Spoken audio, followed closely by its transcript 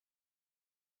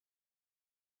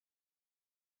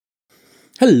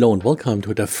Hello and welcome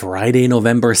to the Friday,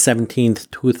 November 17th,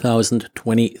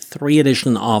 2023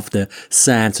 edition of the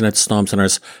SANS Internet Storm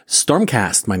Center's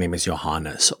StormCast. My name is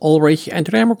Johannes Ulrich and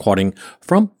today I'm recording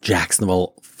from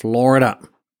Jacksonville, Florida.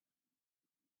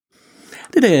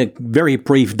 Did a very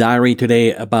brief diary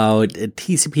today about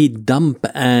TCP dump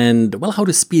and, well, how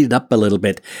to speed it up a little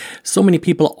bit. So many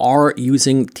people are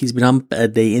using TCP dump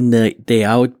day in, day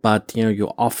out, but, you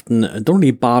often don't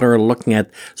really bother looking at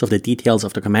sort of the details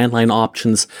of the command line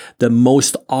options. The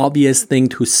most obvious thing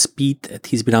to speed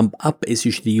TCP dump up is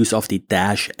usually the use of the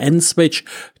 -N switch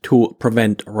to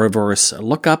prevent reverse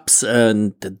lookups,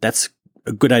 and that's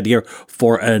a good idea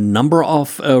for a number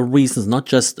of reasons, not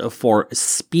just for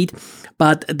speed,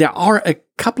 but there are a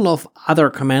couple of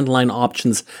other command line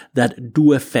options that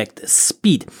do affect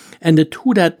speed. And the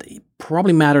two that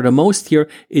probably matter the most here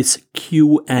is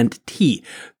Q and T.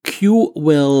 Q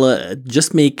will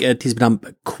just make TCP dump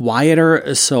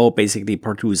quieter, so basically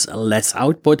produce less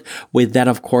output. With that,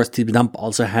 of course, TCP dump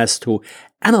also has to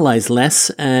analyze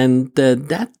less, and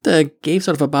that gave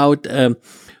sort of about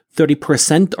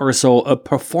 30% or so a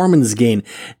performance gain.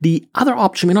 The other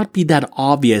option may not be that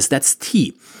obvious. That's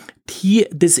T. T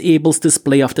disables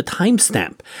display of the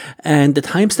timestamp, and the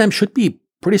timestamp should be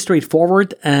pretty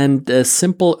straightforward and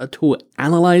simple to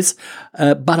analyze,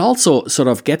 but also sort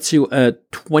of gets you a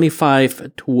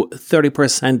 25 to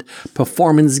 30%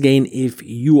 performance gain if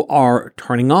you are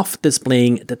turning off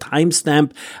displaying the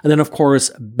timestamp. And then, of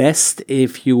course, best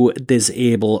if you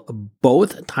disable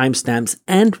both timestamps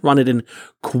and run it in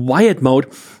quiet mode,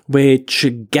 which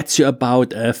gets you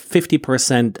about a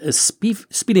 50%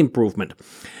 speed improvement.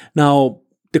 Now,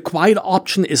 the quiet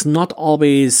option is not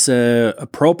always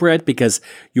appropriate because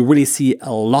you really see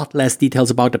a lot less details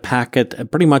about the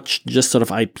packet, pretty much just sort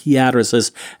of IP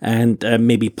addresses and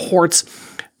maybe ports.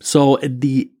 So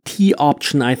the T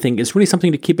option, I think, is really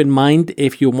something to keep in mind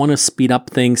if you want to speed up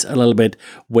things a little bit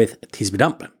with TCP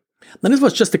dump. Now, this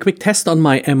was just a quick test on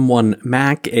my M1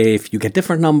 Mac. If you get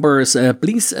different numbers,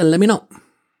 please let me know.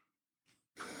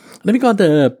 Then we got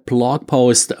a blog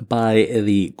post by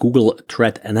the Google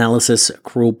Threat Analysis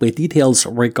Group with details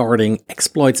regarding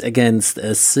exploits against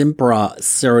a Simpra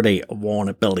zero-day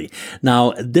vulnerability.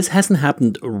 Now, this hasn't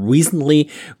happened recently.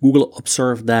 Google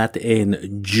observed that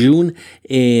in June.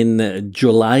 In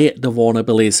July, the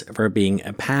vulnerabilities were being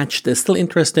patched. It's still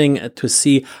interesting to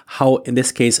see how, in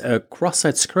this case, a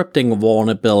cross-site scripting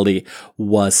vulnerability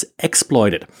was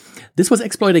exploited. This was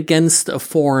exploited against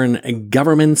foreign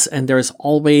governments, and there's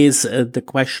always the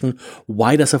question,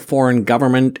 why does a foreign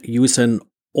government use an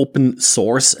open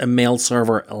source mail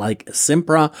server like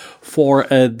Simpra for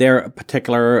their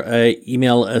particular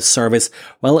email service?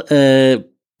 Well,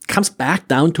 comes back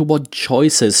down to what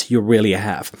choices you really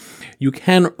have. You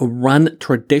can run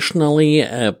traditionally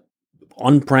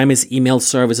on-premise email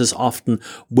services, often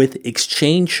with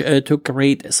Exchange to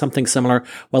create something similar.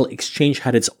 Well, Exchange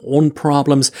had its own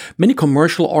problems. Many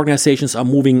commercial organizations are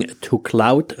moving to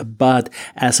cloud, but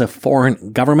as a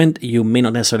foreign government, you may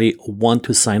not necessarily want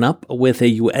to sign up with a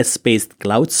US-based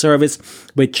cloud service,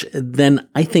 which then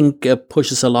I think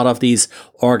pushes a lot of these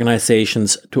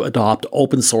organizations to adopt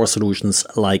open source solutions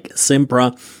like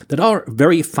Simpra that are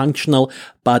very functional,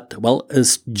 but, well,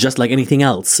 is just like anything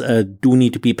else, do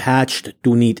need to be patched,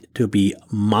 do need to be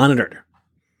monitored.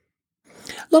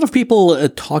 A lot of people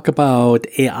talk about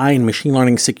AI and machine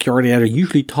learning security. They're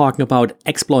usually talking about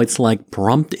exploits like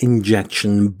prompt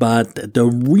injection, but the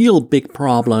real big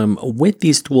problem with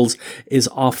these tools is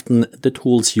often the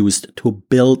tools used to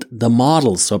build the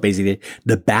models. So basically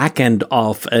the back end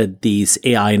of these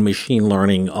AI and machine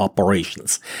learning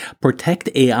operations. Protect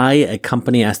AI, a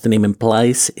company, as the name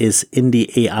implies, is in the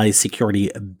AI security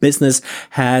business,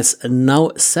 has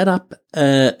now set up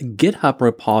a GitHub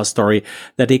repository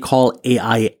that they call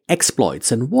AI exploits.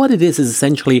 And what it is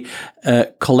essentially a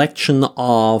collection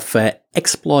of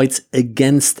exploits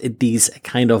against these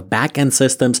kind of backend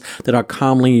systems that are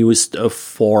commonly used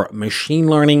for machine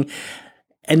learning,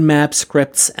 Nmap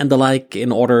scripts and the like,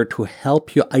 in order to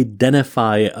help you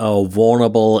identify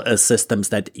vulnerable systems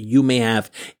that you may have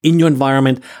in your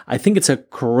environment. I think it's a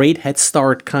great head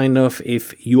start, kind of,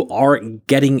 if you are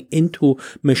getting into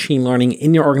machine learning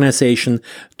in your organization,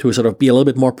 to sort of be a little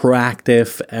bit more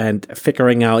proactive and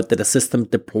figuring out that the system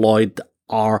deployed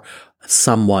are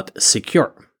somewhat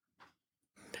secure.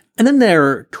 And then there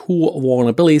are two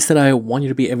vulnerabilities that I want you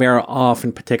to be aware of,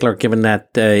 in particular, given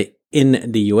that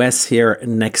In the US here,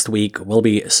 next week will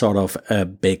be sort of a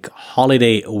big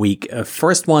holiday week.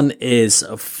 First one is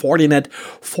Fortinet.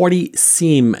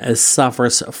 FortiSeam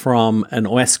suffers from an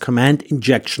OS command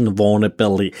injection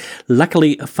vulnerability,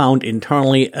 luckily found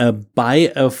internally by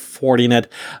Fortinet,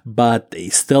 but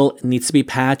it still needs to be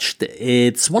patched.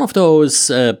 It's one of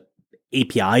those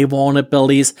API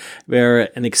vulnerabilities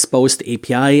where an exposed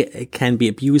API can be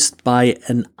abused by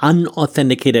an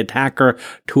unauthenticated attacker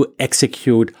to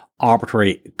execute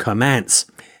arbitrary commands.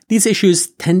 These issues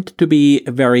tend to be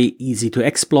very easy to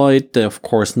exploit. Of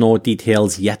course, no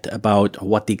details yet about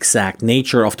what the exact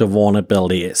nature of the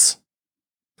vulnerability is.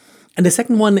 And the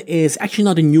second one is actually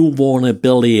not a new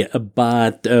vulnerability,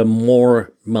 but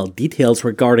more details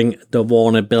regarding the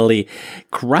vulnerability.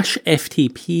 Crush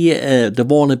FTP, the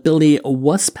vulnerability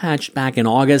was patched back in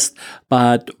August,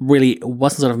 but really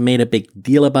wasn't sort of made a big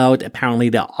deal about. Apparently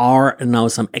there are now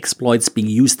some exploits being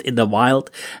used in the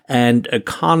wild, and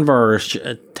Converge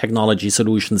Technology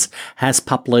Solutions has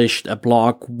published a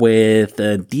blog with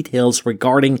details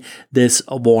regarding this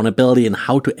vulnerability and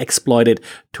how to exploit it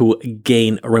to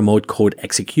gain remote code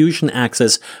execution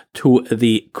access to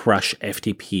the Crush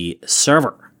FTP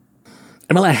server.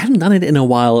 Well, I haven't done it in a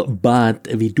while, but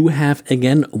we do have,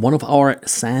 again, one of our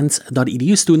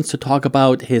sans.edu students to talk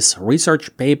about his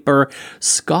research paper.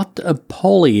 Scott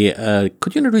Poley,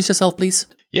 could you introduce yourself, please?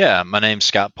 Yeah, my name's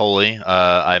Scott Poley.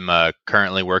 I'm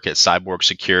currently work at Cyborg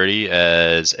Security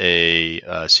as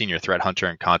a senior threat hunter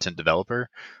and content developer.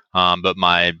 But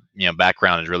my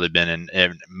background has really been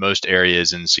in most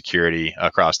areas in security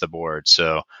across the board.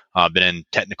 So I've been in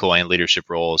technical and leadership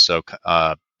roles. So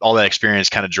all that experience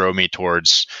kind of drove me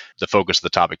towards the focus of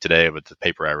the topic today with the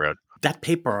paper I wrote. That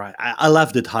paper, I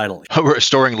love the title. We're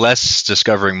storing less,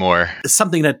 discovering more.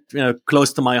 Something that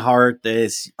close to my heart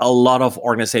is a lot of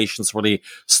organizations really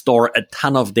store a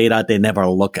ton of data they never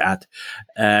look at.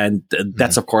 And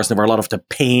that's, of course, where a lot of the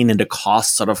pain and the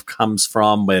cost sort of comes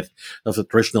from with the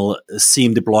traditional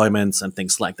SIEM deployments and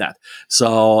things like that.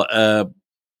 So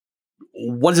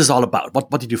what is this all about?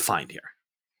 What did you find here?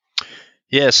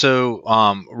 Yeah,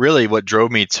 so really what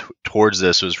drove me towards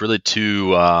this was really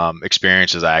two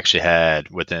experiences I actually had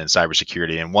within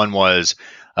cybersecurity. And one was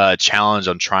a challenge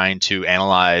on trying to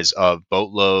analyze a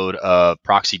boatload of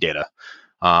proxy data.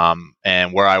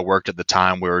 And where I worked at the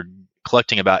time, we were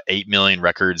collecting about 8 million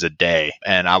records a day.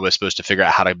 And I was supposed to figure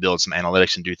out how to build some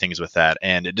analytics and do things with that.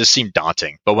 And it just seemed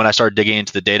daunting. But when I started digging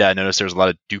into the data, I noticed there was a lot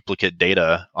of duplicate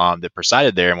data that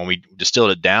presided there. And when we distilled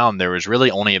it down, there was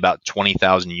really only about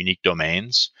 20,000 unique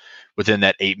domains within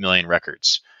that 8 million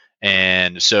records.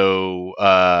 And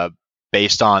so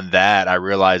based on that, I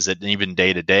realized that even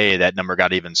day to day, that number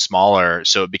got even smaller.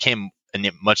 So it became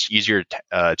a much easier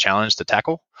challenge to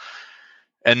tackle.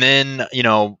 And then,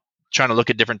 trying to look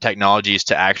at different technologies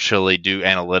to actually do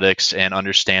analytics and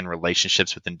understand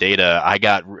relationships within data, I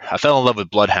fell in love with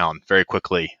Bloodhound very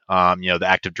quickly. The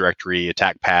Active Directory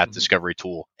attack path discovery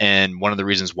tool. And one of the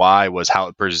reasons why was how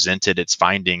it presented its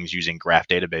findings using graph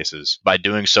databases. By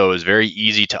doing so, it was very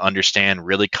easy to understand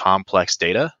really complex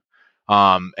data.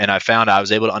 And I found I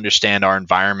was able to understand our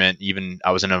environment. Even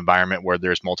I was in an environment where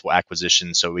there's multiple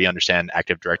acquisitions. So we understand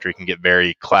Active Directory can get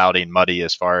very cloudy and muddy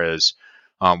as far as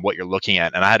what you're looking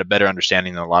at. And I had a better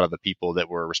understanding than a lot of the people that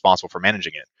were responsible for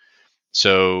managing it.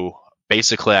 So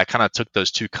basically, I kind of took those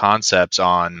two concepts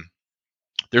on.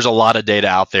 There's a lot of data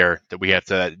out there that we have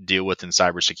to deal with in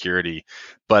cybersecurity,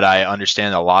 but I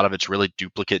understand a lot of it's really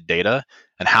duplicate data.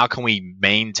 And how can we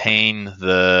maintain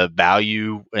the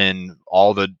value in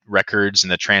all the records and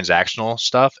the transactional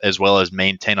stuff, as well as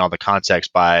maintain all the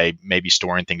context by maybe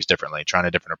storing things differently, trying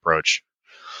a different approach?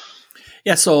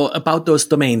 Yeah, so about those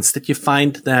domains, did you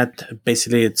find that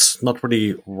basically it's not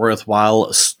really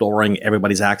worthwhile storing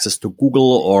everybody's access to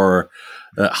Google, or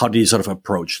how do you sort of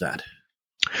approach that?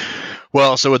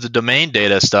 Well, so with the domain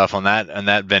data stuff on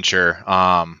that venture,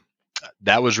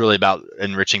 that was really about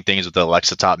enriching things with the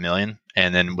Alexa Top Million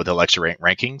and then with Alexa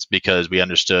rankings, because we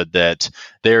understood that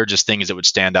they're just things that would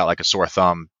stand out like a sore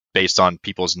thumb based on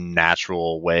people's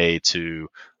natural way to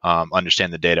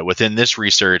understand the data. Within this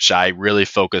research, I really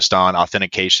focused on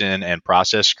authentication and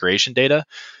process creation data,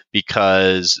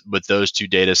 because with those two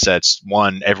data sets,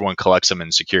 one, everyone collects them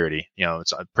in security.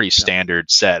 It's a pretty standard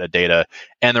set of data,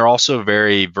 and they're also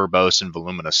very verbose and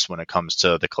voluminous when it comes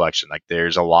to the collection. Like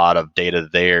there's a lot of data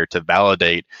there to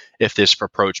validate if this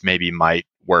approach maybe might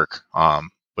work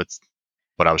with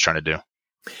what I was trying to do.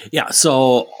 Yeah.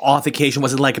 So authentication,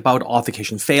 was it like about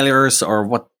authentication failures, or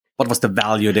what was the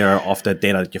value there of the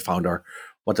data that you found, or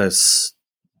what you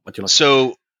looked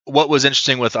So what was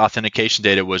interesting with authentication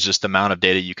data was just the amount of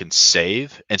data you can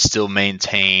save and still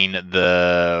maintain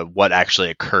the what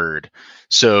actually occurred.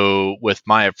 So with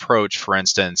my approach, for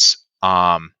instance,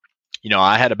 I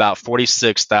had about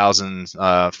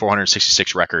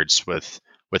 46,466 records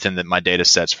within my data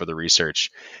sets for the research,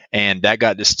 and that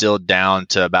got distilled down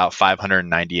to about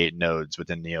 598 nodes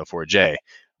within Neo4j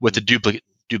with the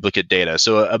duplicate data.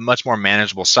 So a much more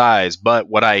manageable size. But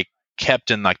what I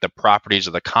kept in like the properties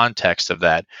of the context of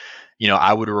that,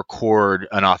 I would record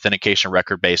an authentication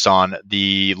record based on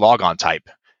the logon type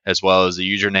as well as the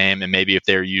username and maybe if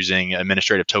they're using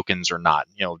administrative tokens or not,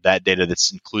 that data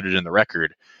that's included in the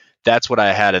record. That's what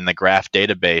I had in the graph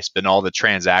database, but all the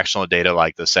transactional data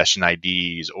like the session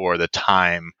IDs or the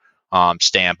time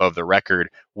stamp of the record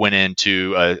went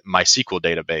into a MySQL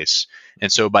database.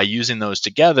 And so by using those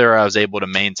together, I was able to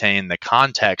maintain the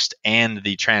context and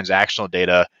the transactional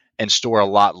data and store a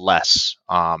lot less.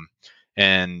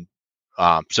 And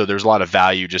so there's a lot of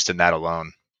value just in that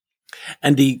alone.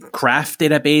 And the graph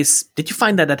database, did you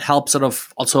find that that helps sort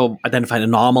of also identify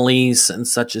anomalies and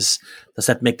such? Does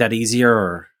that make that easier?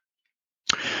 Or?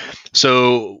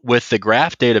 So with the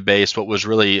graph database, what was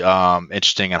really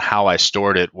interesting and how I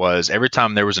stored it was every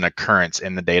time there was an occurrence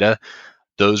in the data,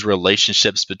 those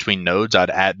relationships between nodes,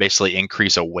 I'd basically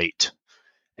increase a weight.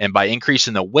 And by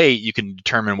increasing the weight, you can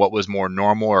determine what was more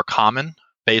normal or common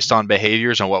based on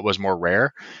behaviors and what was more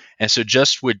rare. And so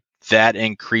just with that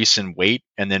increase in weight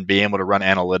and then being able to run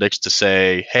analytics to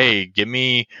say, hey, give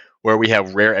me where we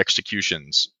have rare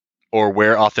executions or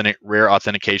rare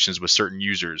authentications with certain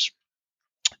users,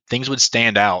 things would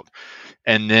stand out.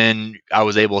 And then I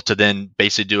was able to then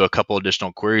basically do a couple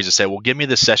additional queries to say, well, give me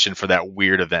the session for that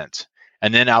weird event.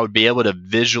 And then I would be able to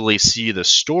visually see the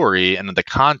story and the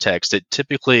context that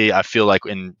typically I feel like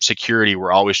in security,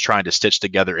 we're always trying to stitch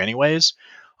together anyways.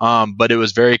 But it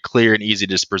was very clear and easy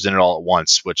to just present it all at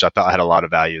once, which I thought had a lot of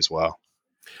value as well.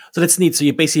 So that's neat. So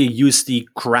you basically use the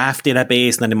graph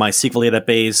database and then the MySQL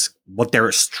database, what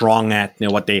they're strong at,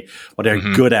 what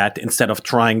they're good at, instead of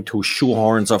trying to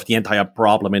shoehorn sort of the entire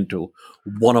problem into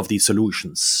one of these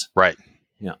solutions. Right.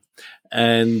 Yeah.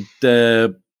 And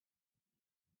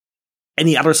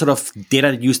any other sort of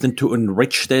data used to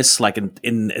enrich this, like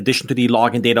in addition to the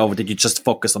login data, or did you just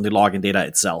focus on the login data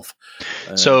itself?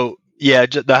 Yeah,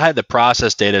 I had the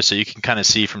process data, so you can kind of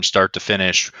see from start to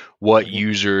finish what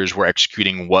users were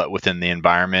executing what within the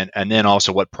environment, and then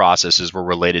also what processes were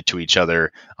related to each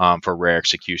other for rare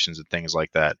executions and things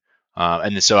like that.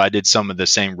 And so I did some of the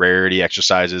same rarity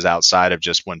exercises outside of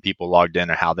just when people logged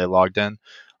in or how they logged in,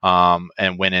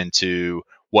 and went into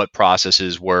what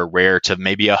processes were rare to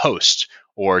maybe a host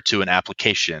or to an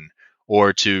application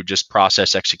or to just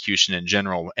process execution in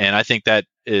general. And I think that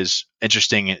is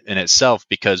interesting in itself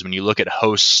because when you look at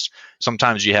hosts,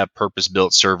 sometimes you have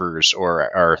purpose-built servers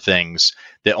or things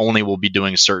that only will be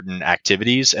doing certain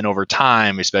activities. And over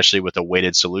time, especially with a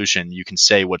weighted solution, you can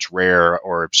say what's rare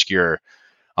or obscure.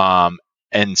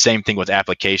 And same thing with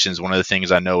applications. One of the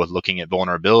things I know with looking at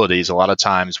vulnerabilities, a lot of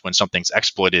times when something's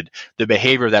exploited, the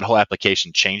behavior of that whole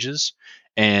application changes.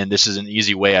 And this is an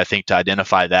easy way, I think, to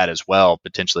identify that as well,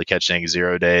 potentially catching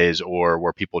 0 days or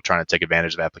where people are trying to take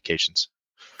advantage of applications.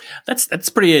 That's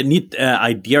pretty neat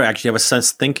idea, actually. I was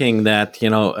just thinking that,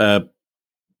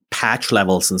 patch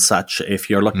levels and such, if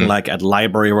you're looking like at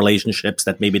library relationships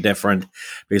that may be different,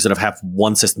 you sort of have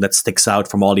one system that sticks out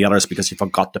from all the others because you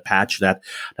forgot to patch that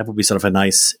would be sort of a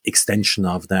nice extension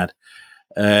of that.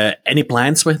 Any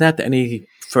plans with that? Any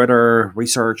further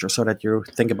research or so that you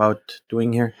think about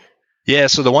doing here? Yeah,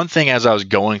 so the one thing as I was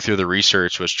going through the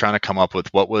research was trying to come up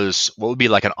with what would be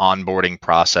like an onboarding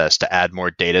process to add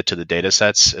more data to the data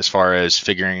sets as far as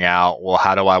figuring out, well,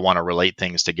 how do I want to relate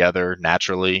things together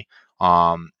naturally,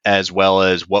 as well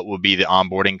as what would be the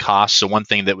onboarding costs. So one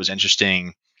thing that was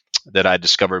interesting that I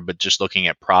discovered, but just looking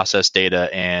at process data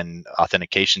and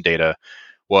authentication data,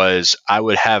 was I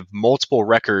would have multiple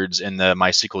records in the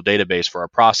MySQL database for a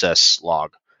process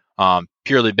log,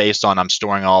 purely based on I'm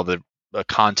storing all the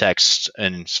context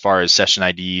and as far as session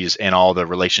IDs and all the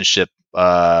relationship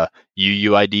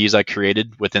UUIDs I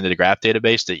created within the graph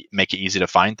database to make it easy to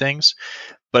find things.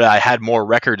 But I had more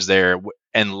records there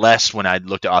and less when I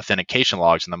looked at authentication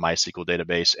logs in the MySQL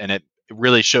database. And it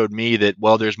really showed me that,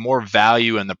 well, there's more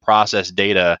value in the process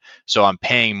data. So I'm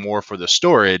paying more for the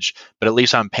storage, but at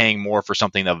least I'm paying more for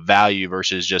something of value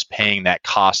versus just paying that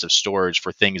cost of storage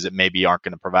for things that maybe aren't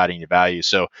going to provide any value.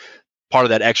 So part of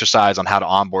that exercise on how to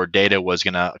onboard data was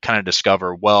going to kind of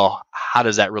discover, well, how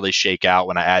does that really shake out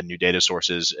when I add new data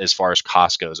sources as far as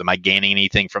cost goes? Am I gaining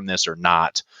anything from this or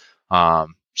not?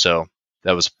 So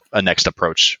that was a next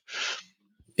approach.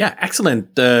 Yeah,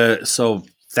 excellent. So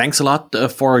thanks a lot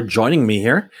for joining me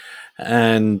here.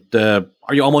 And are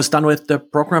you almost done with the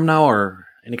program now, or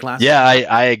any class? Yeah,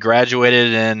 I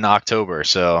graduated in October,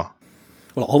 so.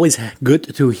 Well, always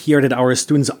good to hear that our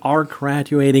students are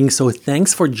graduating. So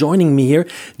thanks for joining me here.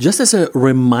 Just as a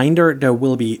reminder, there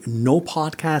will be no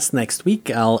podcast next week.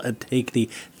 I'll take the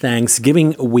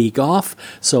Thanksgiving week off.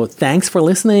 So thanks for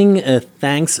listening.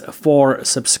 Thanks for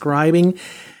subscribing.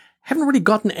 Haven't really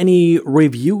gotten any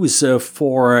reviews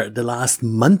for the last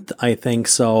month, I think.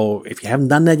 So if you haven't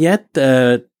done that yet,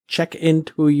 check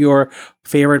into your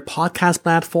favorite podcast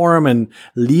platform and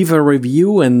leave a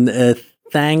review. And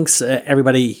thanks,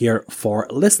 everybody here for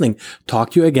listening.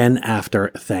 Talk to you again after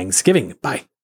Thanksgiving. Bye.